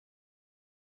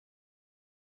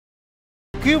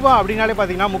Cuba அப்படினாலே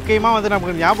பார்த்தீங்கன்னா முக்கியமாக வந்து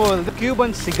நமக்கு ஞாபகம் வந்து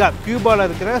கியூபன் சிகார். கியூபாவில்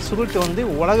இருக்கிற சுருட்டு வந்து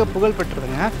உலக புகழ்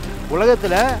பெற்றதுங்க.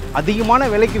 உலகத்தில் அதிகமான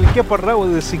விலைக்கு விற்கப்படுற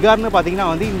ஒரு சிகார்னு பார்த்தீங்கன்னா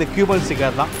வந்து இந்த கியூபன்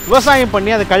சிகார் தான். விவசாயம்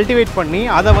பண்ணி அதை கல்டிவேட் பண்ணி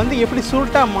அதை வந்து எப்படி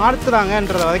சுருட்டாக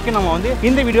மாற்றுறாங்கன்றது வரைக்கும் நம்ம வந்து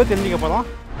இந்த வீடியோ தெரிஞ்சுக்க போகிறோம்.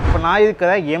 இப்போ நான்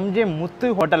இருக்கிற எம்ஜே முத்து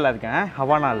ஹோட்டலில் இருக்கேன்,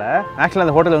 ஹவானாவில். ஆக்சுவலாக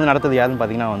அந்த ஹோட்டல் வந்து நடத்துறது யாருன்னு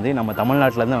பார்த்தீங்கன்னா வந்து நம்ம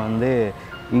தமிழ்நாட்டிலேருந்து வந்து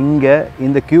இங்கே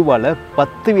இந்த கியூபாவில்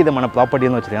 10 விதமான ப்ராப்பர்ட்டி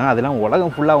வந்து வச்சுருக்காங்க. அதெல்லாம்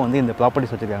உலகம் ஃபுல்லாக வந்து இந்த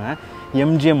ப்ராப்பர்ட்டிஸ் வச்சுருக்காங்க.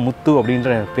 எம்ஜே முத்து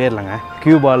அப்படின்ற பேர்லங்க.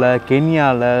 கியூபாவில்,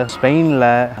 கென்யாவில், ஸ்பெயினில்,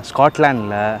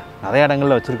 ஸ்காட்லாண்டில் நிறைய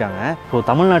இடங்களில் வச்சுருக்காங்க. ஸோ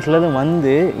தமிழ்நாட்டிலேருந்து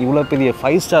வந்து இவ்வளோ பெரிய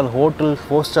 5 ஸ்டார் ஹோட்டல்,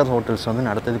 4 ஸ்டார் ஹோட்டல்ஸ் வந்து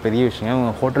நடத்துறது பெரிய விஷயம்.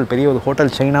 ஹோட்டல் பெரிய ஒரு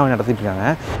ஹோட்டல் செயினாக நடத்திட்டு இருக்காங்க.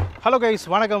 ஹலோ கைஸ்,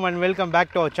 வணக்கம் and welcome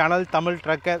back to our channel Tamil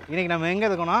trucker. இன்றைக்கி நம்ம எங்கே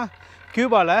இருக்கோம்னா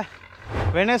கியூபாவில்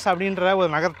வெனஸ் அப்படின்ற ஒரு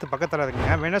நகரத்து பக்கத்தில்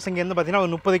இருக்குங்க. வெனஸ் இங்கேருந்து பார்த்திங்கன்னா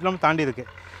ஒரு 30 கிலோமீட்டர் தாண்டி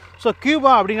இருக்குது. ஸோ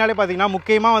கியூபா அப்படின்னாலே பார்த்திங்கன்னா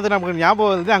முக்கியமாக வந்து நமக்கு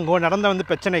ஞாபகம் வந்து அங்கே நடந்த வந்து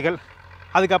பிரச்சனைகள்,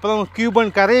 அதுக்கப்புறம்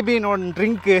கியூபன் கரேபியனோட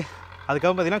ட்ரிங்க்கு,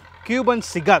 அதுக்கப்புறம் பார்த்திங்கன்னா கியூபன்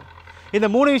சிகார். இந்த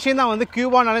 3 விஷயம் தான் வந்து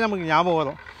கியூபானாலே நமக்கு ஞாபகம்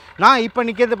வரும். நான் இப்போ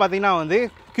நிற்கிறது பார்த்திங்கன்னா வந்து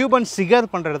கியூபன்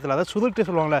சிகார் பண்ணுற இடத்துல, அதாவது சுருட்டு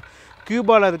சொல்லுவாங்கள்ல,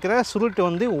 கியூபாவில் இருக்கிற சுருட்டு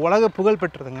வந்து உலக புகழ்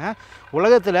பெற்றதுங்க.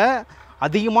 உலகத்தில்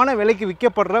அதிகமான விலைக்கு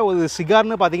விற்கப்படுற ஒரு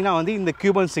சிகார்னு பார்த்திங்கன்னா வந்து இந்த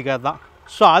கியூபன் சிகார் தான்.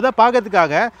 ஸோ அதை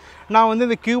பார்க்கறதுக்காக நான் வந்து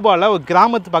இந்த கியூபாவில் ஒரு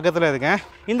கிராமத்து பக்கத்தில் இருக்கேன்.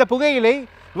 இந்த புகையிலை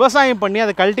விவசாயம் பண்ணி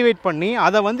அதை கல்டிவேட் பண்ணி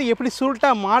அதை வந்து எப்படி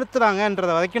சுருட்டாக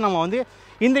மாற்றுறாங்கன்றது வரைக்கும் நம்ம வந்து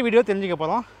இந்த வீடியோ தெரிஞ்சுக்க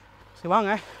போகிறோம். சரி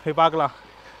வாங்க போய் பார்க்கலாம்.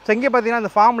 ஸோ இங்கே பார்த்திங்கன்னா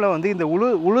இந்த ஃபார்மில் வந்து இந்த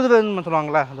உழுதுறதுன்னு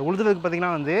சொல்லுவாங்களே, அந்த உழுதுறதுக்கு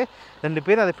பார்த்திங்கன்னா வந்து 2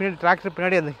 பேர் அதை பின்னாடி டிராக்டர்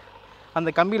பின்னாடி அந்த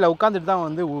கம்பியில் உட்காந்துட்டு தான்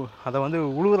வந்து அதை வந்து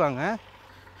உழுகுறாங்க.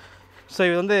 ஸோ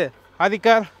இது வந்து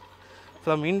ஆதிக்கார்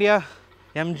from India,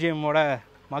 எம்ஜிஎம்மோட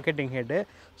marketing head.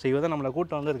 So இவர் தான் நம்மளை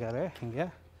கூட்டம் வந்துருக்காரு இங்கே.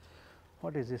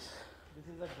 What is this? This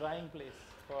is a drying place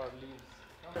for leaves.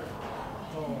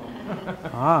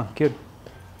 Cute.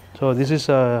 So this is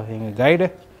எங்கள் guide.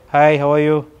 Hi, how are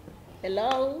you? Hello.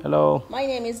 Hello. My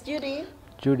name is Judy.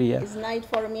 Judy, yeah. It's nice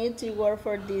for me to work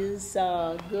for this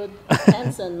good,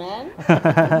 handsome man.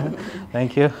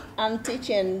 Thank you. I'm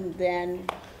teaching them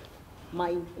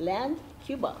my land,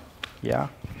 Cuba. Yeah.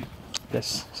 Yes.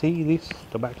 See this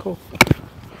tobacco.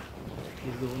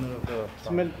 He's the owner of the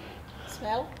smell.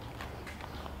 Smell?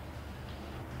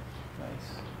 Nice.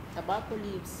 Tobacco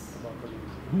leaves.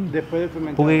 They further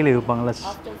ferment. புகையிலை விற்பாங்களா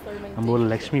After fermentation. நம்ம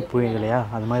ஊரில் லக்ஷ்மி புகையிலையா,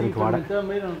 அது மாதிரி இருக்குது வாடை.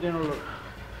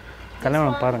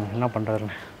 கல்யாணம் பாருங்கள் என்ன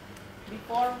பண்ணுறாருன்னு.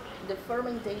 Before the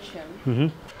fermentation.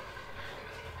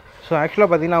 ஸோ ஆக்சுவலாக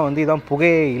பார்த்திங்கன்னா வந்து இதான்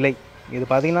புகை இலை. இது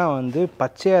பார்த்திங்கன்னா வந்து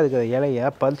பச்சையாக இருக்கிற இலையை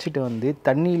பறிச்சுட்டு வந்து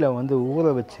தண்ணியில் வந்து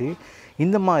ஊற வச்சு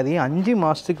இந்த மாதிரி 5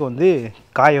 மாதத்துக்கு வந்து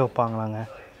காய வைப்பாங்களாங்க.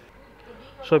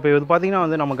 ஸோ இப்போ இது பார்த்திங்கன்னா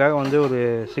வந்து நமக்காக வந்து ஒரு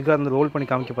சிகார் வந்து ரோல் பண்ணி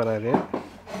காமிக்க போகிறாரு.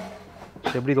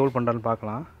 ஸோ எப்படி ரோல் பண்ணுறான்னு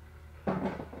பார்க்கலாம்.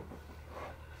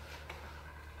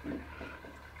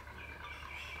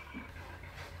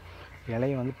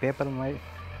 இலையை வந்து பேப்பர் மாதிரி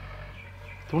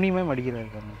துணி மாதிரி மடிக்கிறாரு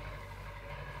பாருங்க.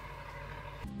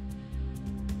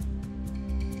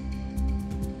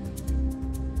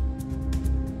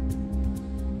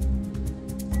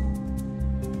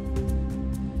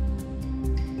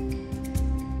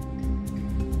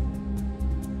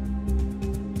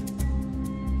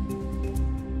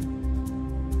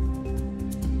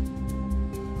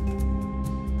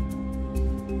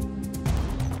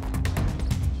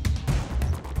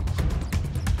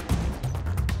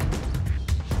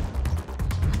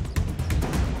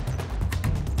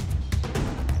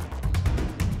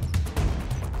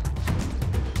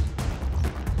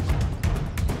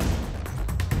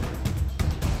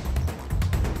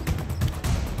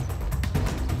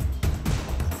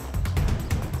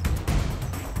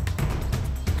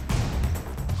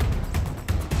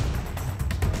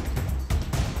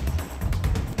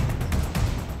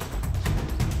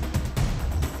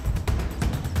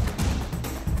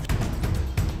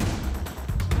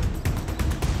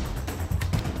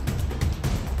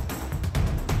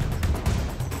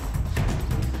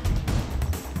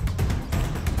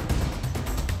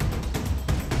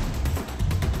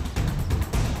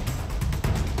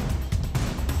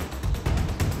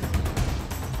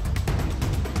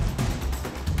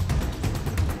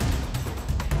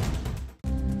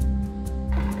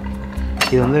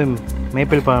 இது வந்து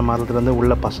மேப்பிள் மரத்துலேருந்து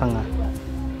உள்ள பசங்க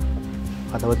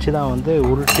அதை வச்சு தான் வந்து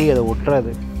உருட்டி அதை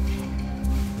ஒட்டுறது.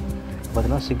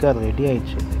 பார்த்தீங்கன்னா சிகார் ரெடி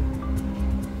ஆயிடுச்சு.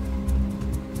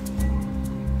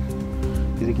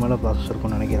 இதுக்கு மேலே ப்ராசஸ்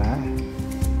இருக்கும்னு நினைக்கிறேன்.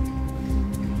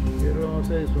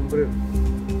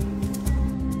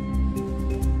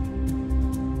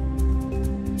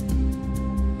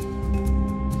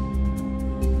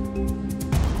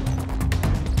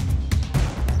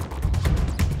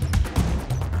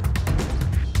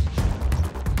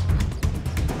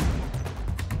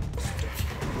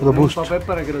 The boost. Papel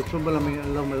para que lo suba la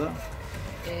humedad.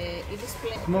 It is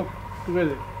plain. Smoke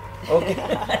together. Okay.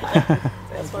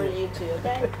 That's for you too,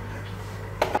 okay?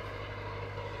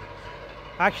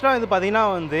 ஆக்சுவலாக இது பார்த்தீங்கன்னா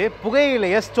வந்து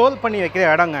புகையிலையை ஸ்டோர் பண்ணி வைக்கிற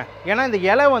இடங்க. ஏன்னா இந்த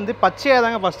இலை வந்து பச்சையாக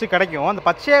தாங்க ஃபஸ்ட்டு கிடைக்கும். அந்த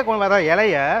பச்சையாக கொண்டு வர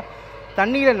இலையை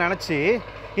தண்ணியில் நனைச்சி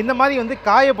இந்த மாதிரி வந்து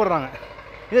காய போடுறாங்க.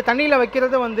 இது தண்ணியில்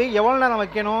வைக்கிறது வந்து எவ்வளோ நேரம்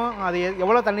வைக்கணும், அது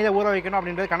எவ்வளோ தண்ணியில் ஊற வைக்கணும்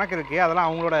அப்படின்றது கணக்கு இருக்குது. அதெல்லாம்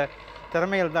அவங்களோட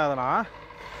திறமைகள் தான். அதெல்லாம்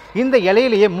இந்த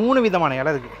இலையிலேயே 3 விதமான இலை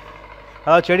இருக்குது.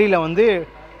 அதாவது செடியில் வந்து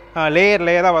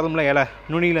லேயராக வரும்ல இலை,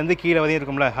 நுனியிலேருந்து கீழே வரையும்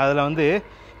இருக்கும்ல, அதில் வந்து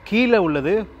கீழே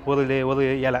உள்ளது ஒரு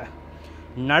இலை,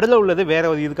 நடுவில் உள்ளது வேறு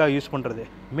ஒரு இதுக்காக யூஸ் பண்ணுறது,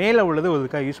 மேலே உள்ளது ஒரு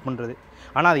இதுக்காக யூஸ் பண்ணுறது.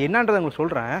 ஆனால் அது என்னன்றதை உங்களுக்கு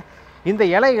சொல்கிறேன். இந்த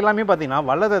இலை எல்லாமே பார்த்திங்கன்னா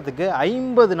வளர்கிறதுக்கு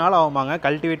 50 நாள் ஆகுமாங்க.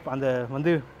 கல்டிவேட் அந்த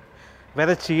வந்து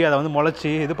விதைச்சி அதை வந்து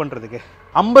முளைச்சி இது பண்ணுறதுக்கு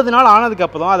 50 நாள்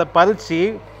ஆனதுக்கப்புறம் அதை பறித்து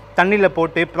தண்ணியில்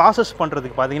போட்டு ப்ராசஸ்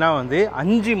பண்ணுறதுக்கு பார்த்திங்கன்னா வந்து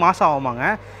 5 மாதம் ஆகுமாங்க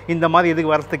இந்த மாதிரி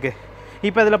இதுக்கு வரத்துக்கு.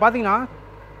 இப்போ இதில் பார்த்திங்கன்னா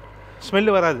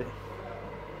ஸ்மெல்லு வராது.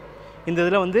 இந்த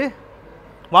இதில் வந்து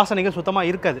வாசனைகள் சுத்தமாக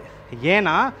இருக்காது.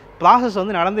 ஏன்னா ப்ராசஸ்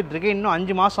வந்து நடந்துகிட்ருக்கு, இன்னும்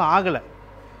 5 மாதம் ஆகலை.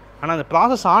 ஆனால் அந்த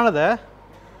ப்ராசஸ் ஆனதை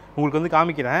உங்களுக்கு வந்து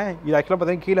காமிக்கிறேன். இது ஆக்சுவலாக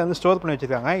பார்த்தீங்கன்னா கீழே வந்து ஸ்டோர் பண்ணி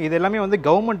வச்சுருக்காங்க. இது எல்லாமே வந்து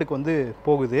கவர்மெண்ட்டுக்கு வந்து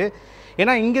போகுது.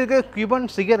 ஏன்னா இங்கே இருக்க கியூபன்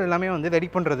சிகர் எல்லாமே வந்து ரெடி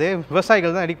பண்ணுறது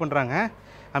விவசாயிகள் தான் ரெடி பண்ணுறாங்க.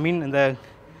 ஐ மீன் இந்த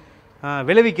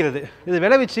விளைவிக்கிறது, இது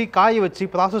விளைவிச்சு காய வச்சு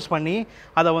ப்ராசஸ் பண்ணி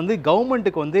அதை வந்து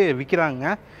கவர்மெண்ட்டுக்கு வந்து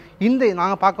விற்கிறாங்க. இந்த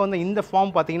நாங்கள் பார்க்க வந்த இந்த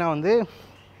ஃபார்ம் பார்த்திங்கன்னா வந்து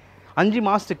 5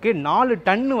 மாதத்துக்கு 4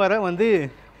 டன்னு வரை வந்து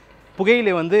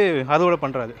புகையிலை வந்து அறுவடை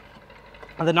பண்ணுறாரு.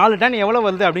 அந்த 4 டன் எவ்வளோ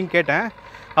வருது அப்படின்னு கேட்டேன்.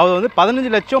 அவர் வந்து 15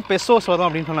 லட்சம் பெசோஸ் வரும்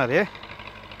அப்படின்னு சொன்னார்.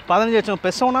 15 லட்சம்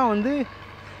பெசோனா வந்து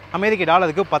அமெரிக்க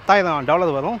டாலருக்கு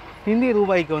 $10,000 வரும். இந்திய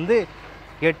ரூபாய்க்கு வந்து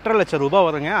 8.5 லட்சம் ரூபாய்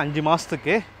வருங்க 5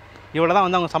 மாதத்துக்கு. இவ்வளோ தான்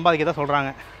வந்து அவங்க சம்பாதிக்கதான்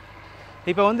சொல்கிறாங்க.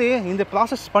 இப்போ வந்து இந்த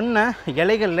ப்ராசஸ் பண்ண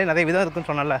இலைகளில் நிறைய விதம் இருக்குன்னு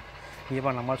சொன்னால,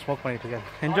 இப்போ நம்ம ஸ்மோக் பண்ணிட்டு இருக்கேன்.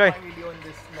 Enjoy.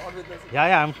 Yeah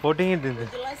I'm boating it.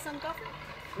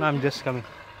 I'm just coming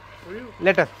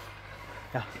later.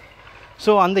 Yeah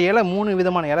so அந்த இலை 3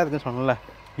 விதமான இலை இருக்குன்னு சொன்னல.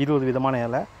 இது ஒரு விதமான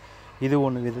இலை, இது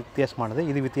ஒன்று வித்தியாசமானது,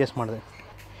 இது வித்தியாசமானது.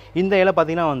 இந்த இலை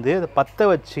பார்த்திங்கன்னா வந்து பற்ற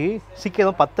வச்சு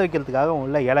சீக்கிரம் பற்ற வைக்கிறதுக்காக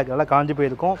உள்ள இலைகள்லாம் காஞ்சி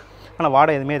போயிருக்கும். ஆனால்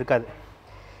வாடை எதுவுமே இருக்காது.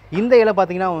 இந்த இலை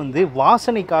பார்த்திங்கன்னா வந்து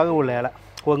வாசனைக்காக உள்ள இலை.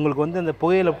 உங்களுக்கு வந்து அந்த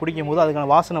புகையிலை பிடிக்கும் போது அதுக்கான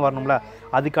வாசனை வரணும்ல,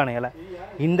 அதுக்கான இலை.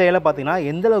 இந்த இலை பார்த்திங்கன்னா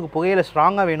எந்தளவுக்கு புகையிலை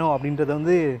ஸ்ட்ராங்காக வேணும் அப்படின்றத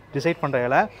வந்து டிசைட் பண்ணுற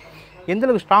இலை.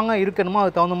 எந்தளவுக்கு ஸ்ட்ராங்காக இருக்கணுமோ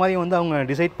அதுக்கு தகுந்த மாதிரி வந்து அவங்க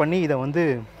டிசைட் பண்ணி இதை வந்து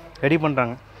ரெடி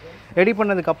பண்ணுறாங்க. ரெடி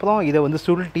பண்ணதுக்கப்புறம் இதை வந்து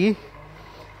சுருட்டி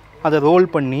அதை ரோல்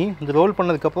பண்ணி, இந்த ரோல்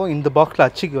பண்ணதுக்கப்புறம் இந்த பாக்ஸில்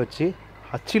அச்சுக்கு வச்சு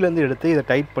அச்சிலேருந்து எடுத்து இதை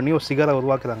டைட் பண்ணி ஒரு சிகாரை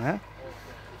உருவாக்குறாங்க.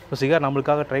 ஒரு சிகார்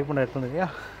நம்மளுக்காக ட்ரை பண்ண எடுத்து இல்லையா.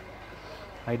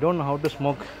 I don't know how to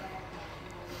smoke.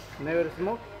 Never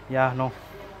smoke? Yeah no,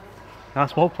 நான்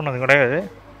ஸ்மோக் பண்ணது கிடையாது,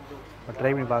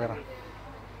 ட்ரை பண்ணி பார்க்குறேன்.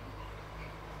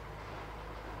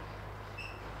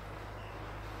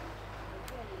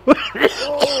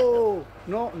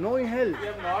 Oh, no inhale. You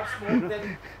have not smoked then.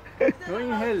 No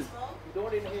inhale.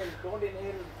 Don't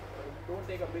inhale. Don't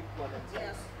take a big one.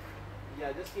 Yes.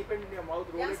 Yeah, just keep it in your mouth.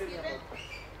 Roll Just it in your keep it. mouth.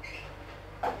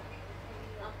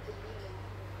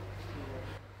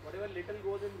 Whatever little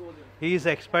goes in, goes in. He is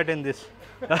expert in this.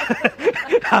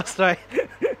 That's right.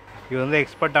 இவர் வந்து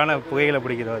எக்ஸ்பர்ட்டான புகையிலை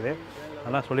பிடிக்கிறாரு,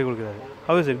 அதெல்லாம் சொல்லிக் கொடுக்குறாரு.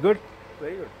 How is it? Good?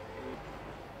 Very good.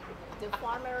 The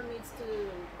farmer needs to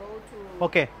go to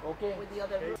Okay. with the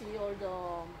other see all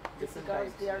the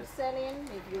cigars they are selling.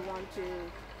 If you want to,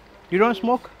 You don't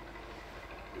smoke?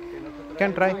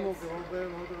 Can try.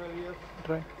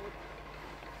 Try.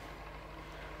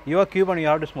 You are Cuban, you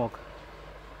have to smoke.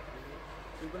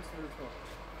 Cubans will smoke.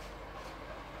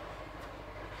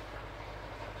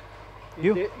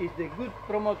 You? Is the good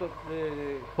promoter the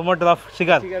Promoter of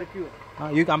cigar. cigar Q.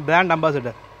 You are brand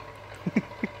ambassador.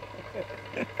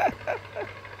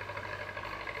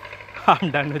 I'm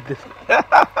done with this.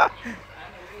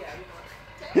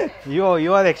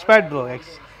 you are expert bro,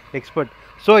 expert.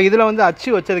 So இதில் வந்து அச்சு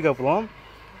வச்சதுக்கப்புறம்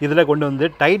இதில் கொண்டு வந்து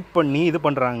tight பண்ணி இது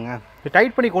பண்ணுறாங்க.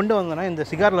 டைட் பண்ணி கொண்டு வந்தோன்னா இந்த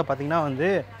சிகாரில் பார்த்திங்கன்னா வந்து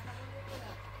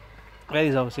வேர்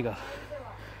இஸ் அவர் சிகார்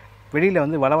வெளியில்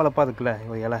வந்து வளவளப்பாக இருக்குல்ல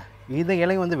இலை. இந்த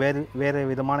இலை வந்து வேறு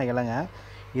விதமான இலைங்க.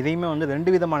 இதையுமே வந்து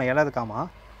 2 விதமான இலை இருக்காமா,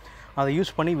 அதை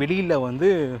யூஸ் பண்ணி வெளியில் வந்து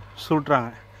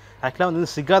சுருட்டுறாங்க. ஆக்சுவலாக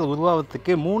வந்து சிகார்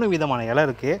உருவாகிறதுக்கு 3 விதமான இலை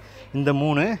இருக்குது. இந்த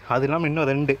 3, அது இல்லாமல் இன்னும்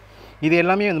 2. இது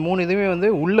எல்லாமே அந்த 3 இதுவுமே வந்து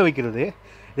உள்ளே வைக்கிறது,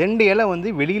 2 இலை வந்து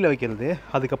வெளியில் வைக்கிறது.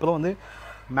 அதுக்கப்புறம் வந்து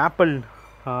மேப்பிள்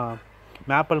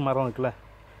மரம் இருக்குல்ல,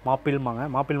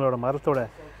 மாப்பிள்மாரோட மரத்தோட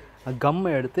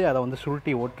கம்மை எடுத்து அதை வந்து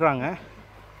சுருட்டி ஒட்டுறாங்க.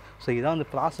 ஸோ இதுதான்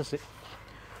வந்து ப்ராசஸ்ஸு.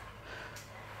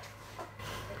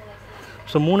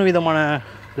 ஸோ 3 விதமான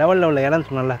லெவலில் உள்ள இலைன்னு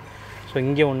சொன்னல. ஸோ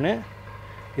இங்கே ஒன்று,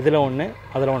 இதில் ஒன்று,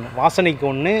 அதில் ஒன்று, வாசனைக்கு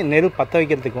ஒன்று, நெருப்பு பற்ற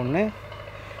வைக்கிறதுக்கு ஒன்று,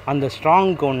 அந்த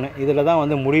ஸ்ட்ராங்க்கு ஒன்று. இதில் தான்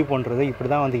வந்து முடிவு பண்ணுறது. இப்படி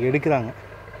தான் வந்து எடுக்கிறாங்க.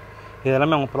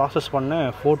 இதெல்லாமே அவங்க ப்ராசஸ் பண்ண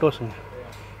ஃபோட்டோஸுங்க.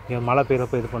 இங்கே மழை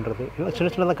பெய்கிறப்ப இது பண்ணுறது எல்லாம்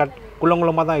சின்ன சின்னதாக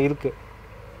குள்ளமாக தான் இருக்குது.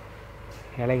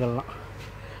 இலைகள்லாம்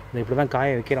இது இப்படி தான்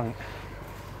காய வைக்கிறாங்க.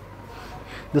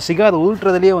 இந்த சிகார்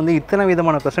ஊற்றுறதுலேயே வந்து இத்தனை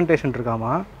விதமான ப்ரெசன்டேஷன்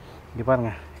இருக்காமா. இங்கே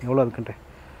பாருங்கள் எவ்வளோ இருக்குன்ட்டு.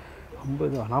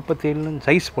 47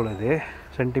 சைஸ் போல் இது,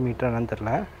 சென்டிமீட்டர் என்னன்னு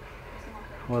தெரில.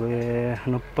 ஒரு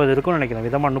 30 இருக்குன்னு நினைக்கிறேன்.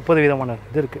 30 விதமான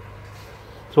இது இருக்குது.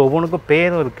 ஸோ ஒவ்வொன்றுக்கும்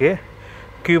பேரும் இருக்குது.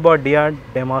 கியூபா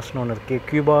டெமாஸ்னு ஒன்று இருக்குது,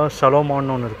 கியூபா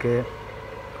சலோமான்னு ஒன்று இருக்குது.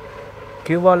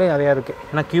 கியூபாலே நிறையா இருக்குது.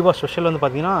 ஏன்னா கியூபா ஸ்பெஷல் வந்து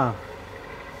பார்த்திங்கன்னா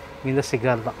இந்த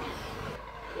சிகார் தான்.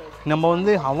 நம்ம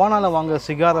வந்து ஹவானாவில் வாங்குற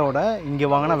சிகாரோட இங்கே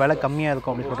வாங்கினா விலை கம்மியாக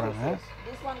இருக்கும் அப்படின்னு சொல்கிறாங்க.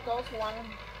 This one costs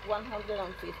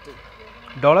 $150.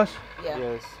 Dollars? Yeah.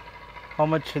 Yes. How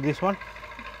much this one?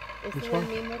 Ese es el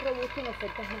mismo robusto en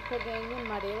ofertas más pequeñas,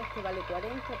 mareros que vale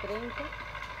 40, 30,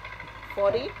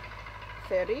 40,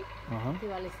 30, que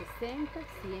vale 60,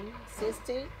 100,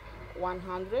 60,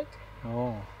 100.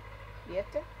 Oh. ¿Y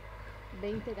este?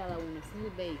 20 cada uno. Ese es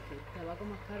el baker, el tabaco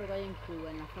más caro que hay en Cuba.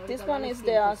 En la fábrica This one vale is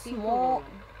 $105.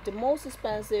 the most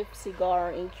expensive cigar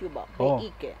in Cuba. Oh.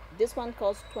 Ike. This one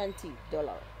costs $20.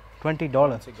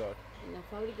 $20. Cigar. En la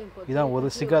fábrica en Puerto இதான் Rico, ஒரு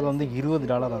Cuba, Sikar vale வந்து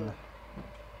 $20 அந்த.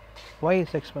 Why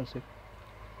is expensive?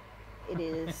 It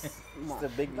is much a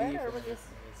big better leaf. because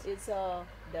it's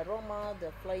the aroma, the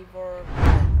flavor.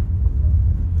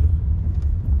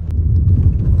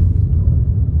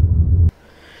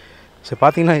 சரி,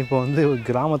 பார்த்தீங்கன்னா இப்போ வந்து ஒரு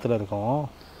கிராமத்தில் இருக்கோம்.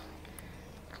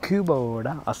 கியூபாவோட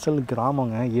அசல்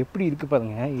கிராமங்க. எப்படி இருக்குது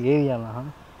பாருங்கள் ஏரியாலாம்.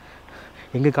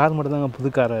 எங்கள் கார் மட்டும்தாங்க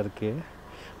புது காராக இருக்குது.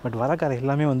 பட் வர கார்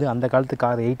எல்லாமே வந்து அந்த காலத்து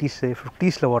கார் 80s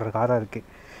 50s ஓடுற காராக இருக்குது.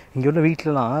 இங்கே உள்ள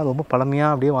வீட்டிலலாம் ரொம்ப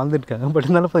பழமையாக அப்படியே வாழ்ந்துட்டுருக்காங்க. பட்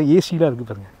இருந்தாலும் இப்போ ஏசிலாம் இருக்குது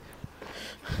பாருங்கள்.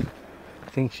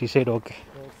 Think she said okay.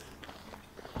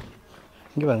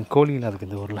 இங்கே பாருங்க கோழிலாம் இருக்குது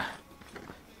இந்த ஊரில்.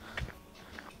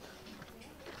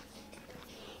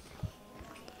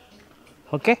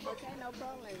 Okay. Okay, no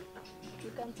problem. You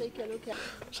can take a look at.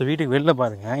 So வீட்டுக்கு வெளில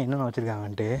பாருங்கள் என்னென்ன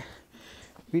வச்சுருக்காங்கன்ட்டு.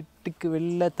 வீட்டுக்கு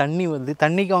வெளில தண்ணி வருது.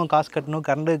 தண்ணிக்கு அவங்க காசு கட்டணும்,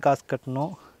 கரண்ட்டுக்கு காசு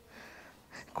கட்டணும்.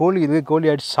 கோழி இருக்குது,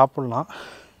 கோழி அடித்து சாப்பிட்லாம்.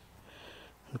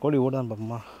 இந்த கோழி ஓடுதான்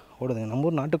பார்ப்போமா? ஓடுதுங்க. நம்ம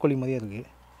ஊர் நாட்டுக்கோழி மாதிரியே இருக்குது.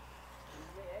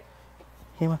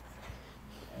 ஏமா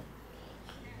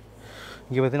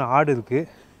இங்கே பார்த்தீங்கன்னா ஆடு இருக்குது,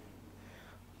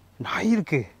 நாய்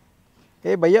இருக்குது.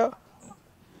 ஏய் பையா,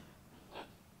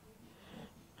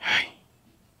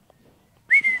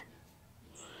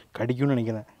 கடிக்கும்னு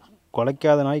நினைக்கிறேன்.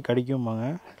 குலைக்காத நாய் கடிக்கும்பாங்க.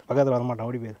 பக்கத்தில் வரமாட்டான்,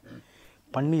 ஓடி போயிரு.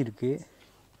 பன்னி இருக்குது.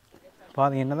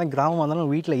 பாருங்கள் என்ன தான் கிராமமாக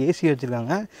இருந்தாலும் வீட்டில் ஏசி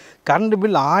வச்சுருக்காங்க. கரண்ட்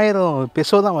பில் 1000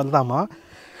 பெசோ தான் வருதாமா.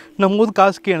 நம்ம ஊர்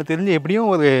காசுக்கு எனக்கு தெரிஞ்சு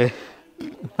எப்படியும் ஒரு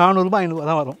 400 500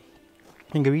 தான் வரும்.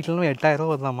 எங்கள் வீட்டிலலாம்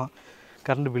 8000 வருதாமா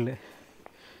கரண்ட் பில்லு.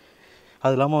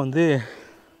 அது இல்லாமல் வந்து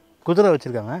குதிரை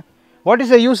வச்சுருக்காங்க. What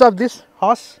is the use of this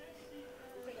hours?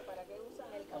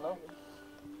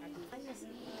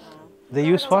 They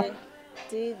use for?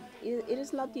 It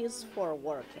is not used for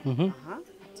work.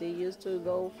 They used to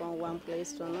go from one place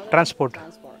to another. Transport.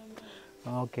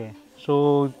 Okay. So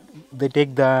they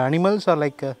take the animals or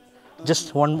like just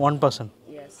one person?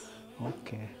 Yes.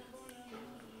 Okay.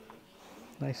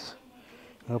 Nice.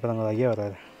 அங்கே பாருங்க ஐயா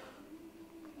வராரு.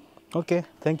 Okay,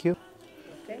 thank you.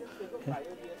 Okay.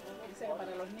 Dice que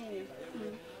para los niños.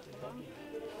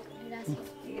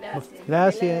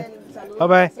 Gracias. Bye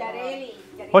bye.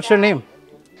 What's your name?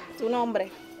 Tu nombre.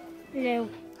 Leo.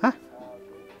 Huh?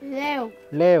 Leo.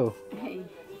 Leo.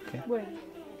 Okay. Bueno.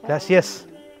 Gracias.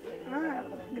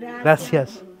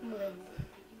 Gracias.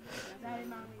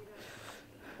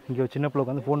 இங்கே ஒரு சின்ன பிள்ளை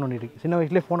உட்காந்து phone பண்ணிட்டு இருக்கு. சின்ன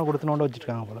வயசுலேயே ஃபோனை கொடுத்து நோண்ட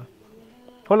வச்சுருக்காங்க போல.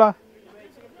 ஹோலா.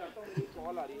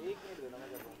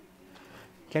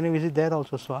 Can you visit there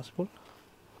also possible?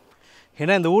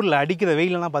 ஏன்னா இந்த ஊரில் அடிக்கிற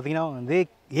வெயிலெல்லாம் பார்த்தீங்கன்னா வந்து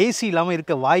ஏசி இல்லாமல்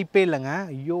இருக்க வாய்ப்பே இல்லைங்க.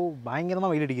 ஐயோ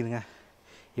பயங்கரமாக வெயில் அடிக்குதுங்க.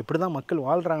 எப்படி தான் மக்கள்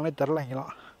வாழ்கிறாங்களே தெரில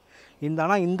இங்கெல்லாம்.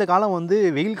 ஆனால் இந்த காலம் வந்து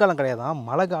வெயில் காலம் கிடையாதான்,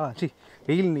 மழை காலம்.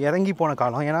 வெயில் இறங்கி போன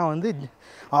காலம். ஏன்னா வந்து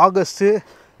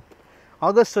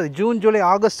ஆகஸ்ட் ஜூன் ஜூலை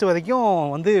ஆகஸ்ட் வரைக்கும்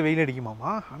வந்து வெயில்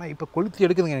அடிக்குமாமா. ஆனால் இப்போ கொளுத்தி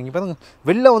எடுக்குதுங்க. இங்கே பாருங்க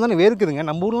வெளில வந்தால் வேர்க்குதுங்க.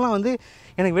 நம்ம ஊர்லாம் வந்து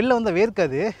எனக்கு வெளில வந்தால்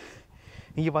வேர்க்காது.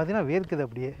 இங்கே பார்த்தீங்கன்னா வேர்க்குது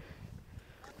அப்படியே.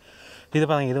 இது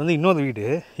பாருங்க, இது வந்து இன்னொரு வீடு.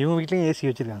 இவங்க வீட்லேயும் ஏசி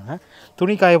வச்சுருக்காங்க.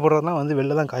 துணி காய போடுறதுலாம் வந்து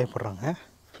வெளில தான் காய போடுறாங்க.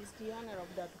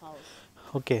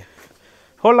 Okay.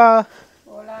 Hola.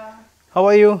 How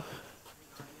are you?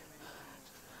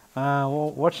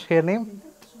 What's your name?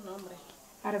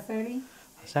 Araceli,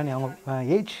 Sani, அவங்க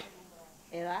age?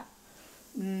 Edad.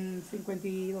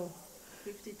 52.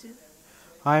 52.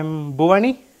 I'm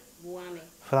Bhuvani Buane.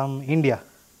 from India.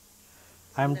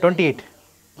 I'm 28.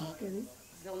 ¿Qué dice?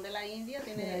 Son de la India, él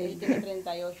tiene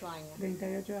 38 años.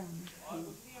 38 años.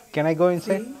 Can I go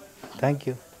inside? Thank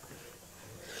you.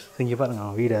 இங்கே பாருங்க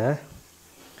வீடை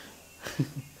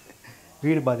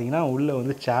வீடு பார்த்தீங்கன்னா உள்ளே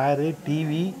வந்து சேரு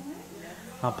TV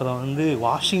அப்புறம் வந்து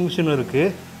வாஷிங் மிஷினும்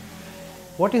இருக்குது.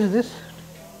 What is this?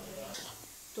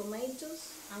 Tomatoes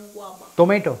and guava.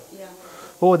 Tomato.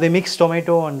 Yeah. Oh, they mix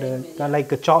tomato and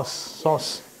like a sauce.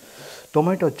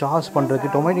 Tomato sauce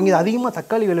பண்ணுறதுக்கு டொமேட்டோ இங்கே அதிகமாக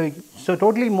தக்காளி விளைவிக்கும். So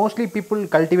totally mostly people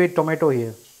cultivate tomato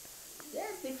here.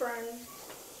 Yes, different.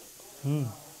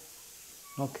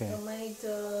 Okay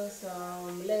Tomatoes,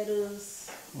 lettuce.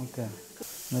 Okay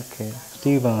okay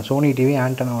TV பாருங்க, Sony TV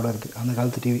ஆண்டனாவோட இருக்குது, அந்த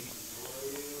காலத்து TV.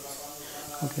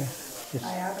 Okay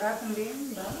Allá atrás también,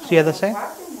 ¿no? C அதை sir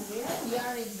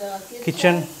Here is the kitchen.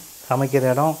 Kitchen, சமைக்கிற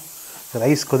இடம்,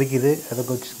 ரைஸ் கொதிக்குது, அதை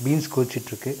beans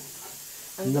கொதிச்சிட்ருக்கு.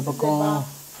 And இந்த this is பக்கம்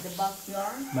the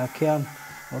backyard. Backyard.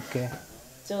 Okay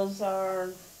Those are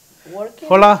working.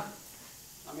 Hola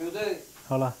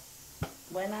Hola.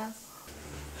 Buenas.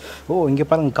 ஓ இங்கே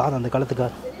பாருங்க கார், அந்த காலத்து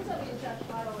car.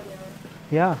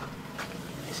 Yeah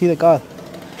see the car.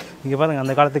 இங்கே பாருங்க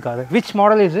அந்த காலத்து car. which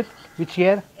model is it? which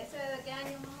year? ¿Ese de qué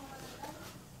año más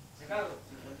o menos?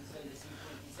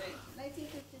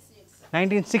 1956.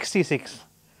 1966.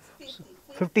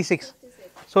 56.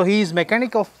 So he is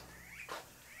mechanic of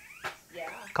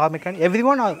Yeah. car mechanic.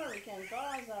 Everyone or American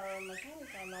cars are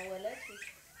mechanical, no electric.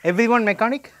 everyone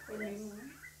mechanic?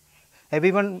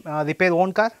 Everyone repair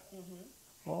own car?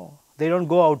 Oh, they don't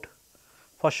go out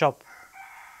for shop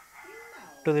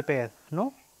to repair. No?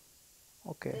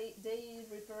 Okay. They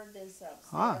repair themselves.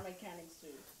 Ah. They're mechanics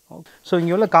too. So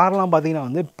இங்கே உள்ள கார்லாம் பார்த்தீங்கன்னா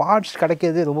வந்து parts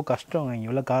கிடைக்கிறதே ரொம்ப கஷ்டம் இங்கே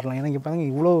உள்ள கார்லாம். ஏன்னா இங்கே பாருங்கள்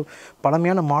இவ்வளோ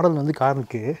பழமையான மாடல் வந்து கார்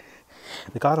இருக்குது.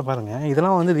 இந்த காரை பாருங்கள்,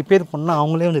 இதெல்லாம் வந்து ரிப்பேர் பண்ணால்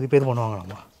அவங்களே வந்து ரிப்பேர்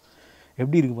பண்ணுவாங்களாம்மா.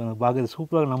 எப்படி இருக்குது பாருங்கள், பார்க்குறது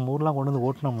சூப்பராக. நம்ம ஊர்லாம் கொண்டு வந்து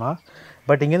ஓட்டினோம்னா,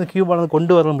 பட் இங்கேருந்து கியூபாலேருந்து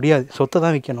கொண்டு வர முடியாது, சொத்தை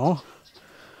தான் விற்கணும்.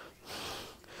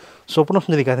 சொப்பனம்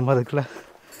செஞ்சதுக்கு அது மாதிரி இருக்குல்ல,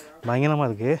 பயங்கரமாக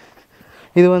இருக்குது.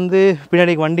 இது வந்து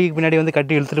பின்னாடி வண்டிக்கு பின்னாடி வந்து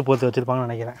கட்டி இழுத்துட்டு போட்டு வச்சுருப்பாங்கன்னு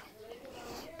நினைக்கிறேன்.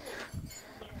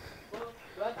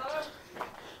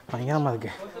 பயங்கரமாக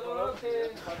இருக்கு.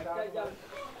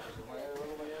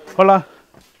 ஹோலா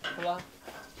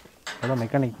அதான்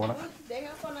மெக்கானிக் போல. They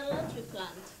have an electric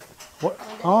plant.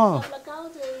 Ah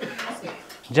Blackout, they use it.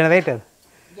 Generator.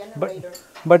 Generator.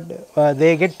 But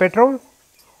they get petrol,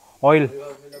 oil The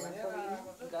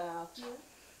fuel.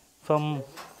 from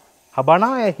Havana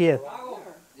or here?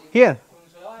 Here.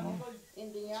 In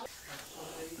the yard.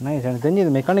 Nice. எனக்கு தெரிஞ்சு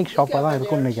இது மெக்கானிக் ஷாப்பாக தான்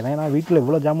இருக்கும்னு நினைக்கிறேன். ஏன்னா வீட்டில்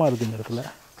இவ்வளோ ஜாமான் இருக்குது இந்த இடத்துல.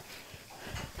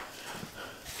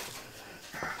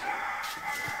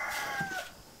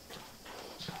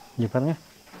 இங்கே பாருங்கள்,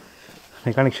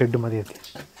 மெக்கானிக் ஷெட்டு மாதிரி இருக்குது.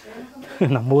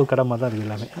 நம்ம ஊர் கடை மாதிரி தான் இருக்குது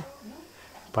எல்லாமே.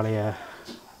 பழைய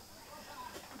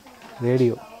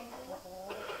ரேடியோ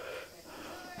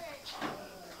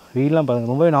வீடெலாம்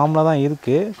பாருங்கள், ரொம்பவே நார்மலாக தான்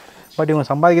இருக்குது. பட் இவங்க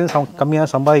சம்பாதிக்கிறது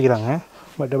கம்மியாக சம்பாதிக்கிறாங்க,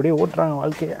 பட் அப்படியே ஓட்டுறாங்க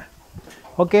வாழ்க்கையை.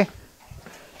 Okay.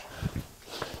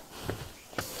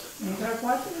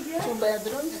 Two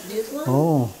bedrooms. This one. O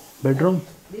bedroom.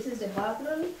 This is the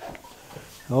bathroom.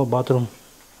 O bathroom.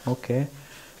 Okay.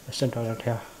 Western toilet.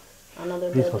 Yeah, Another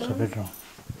this bedroom. also bedroom.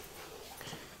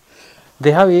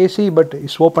 They have AC but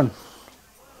it's open.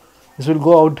 This will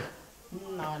go out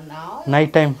No, now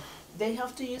night time. they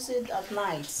have to use it at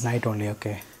night. Night only.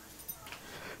 Okay.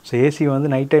 So AC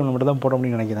வந்து night டைமில் மட்டும் தான் போட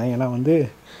முடியும்னு நினைக்கிறேன். ஏன்னா வந்து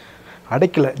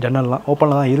அடைக்கலை, ஜன்னல்லாம்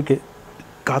ஓப்பனில் தான் இருக்குது,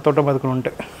 காத்தோட்டமாக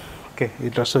இருக்கணுன்ட்டு. ஓகே,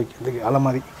 இது ட்ரெஸ் வைக்கிறதுக்கு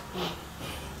அலமாரி.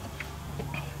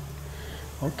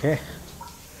 Okay.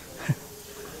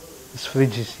 This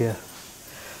fridge is here.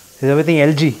 Is everything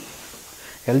LG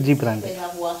brand. They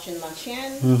have washing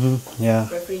machine, Yeah.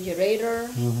 refrigerator,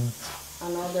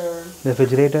 another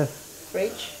Refrigerator,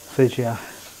 fridge. yeah.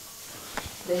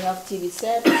 They have TV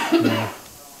set.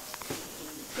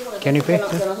 Can you pay?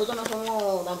 Que nosotros no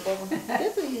somos tampoco.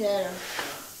 Refrigerator.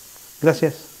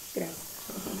 Gracias.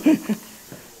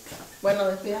 Bueno,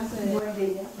 despídanse de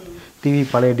ella. TV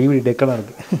பழைய DVD டெக்கெல்லாம்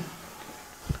இருக்குது.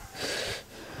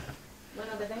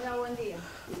 Bueno, que tenga buen día.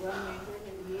 Igualmente,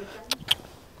 bendita.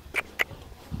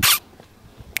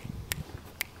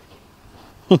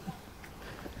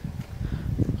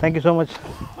 Thank you so much.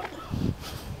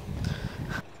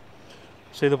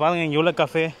 So இது பாருங்கள், இங்கே உள்ள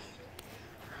cafe.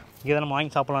 இங்கே தான் நம்ம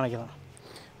வாங்கி சாப்பிட்லாம் நினைக்கிறேன்.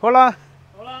 ஹோலா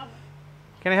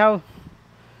can I have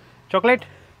chocolate?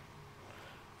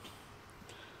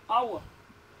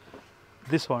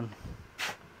 This one.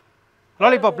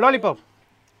 Lollipop.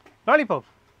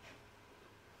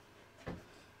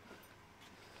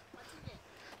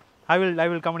 I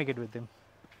will communicate with him.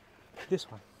 This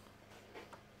one.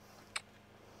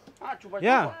 Ah, chupa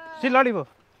Yeah. See lollipop.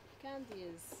 Can want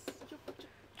is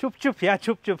Chup chup, yeah,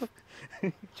 chup chup.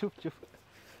 Chup chup.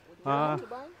 would you like to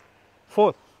buy?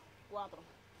 4. 4.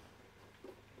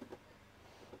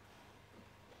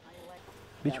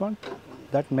 Which one?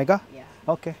 That mega? Yeah.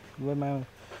 Okay. Where my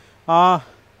how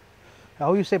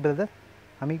you say brother?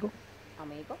 Amigo?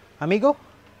 Amigo. Amigo?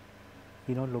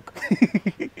 You don't look.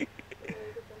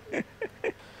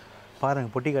 பாருங்க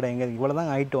பொட்டி கடை எங்கே இவ்வளோ தான்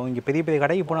item இங்கே பெரிய பெரிய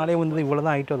கடைக்கு போனாலே வந்து இவ்வளோ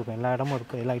தான் ஐட்டம் இருக்கும் எல்லா இடமும்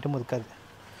இருக்கும் எல்லா ஐட்டமும் இருக்காது.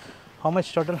 How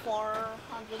much total?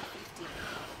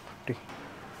 450.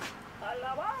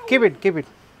 Keep it, keep it.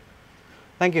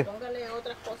 Thank you. Póngale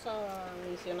otras cosas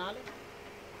adicionales.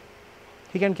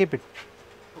 He can keep it.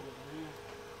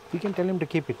 You can tell him to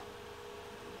keep it.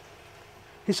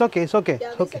 It's okay, it's okay. Ya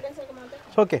It's dice okay. que se comande.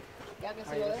 It's okay. Ya que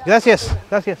se lo deja. Gracias,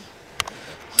 gracias.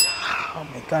 Oh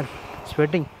my God,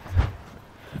 sweating.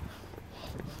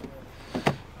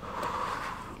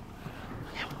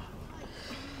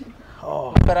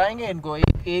 कराएंगे इनको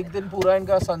एक दिन पूरा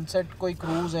इनका sunset कोई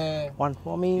cruise है One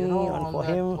for me, one for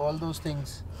him. all those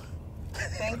things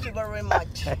Thank you very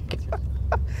much.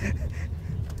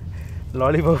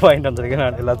 Lollipop வாங்கிட்டு வந்திருக்கேன்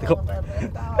நான் எல்லாத்துக்கும்.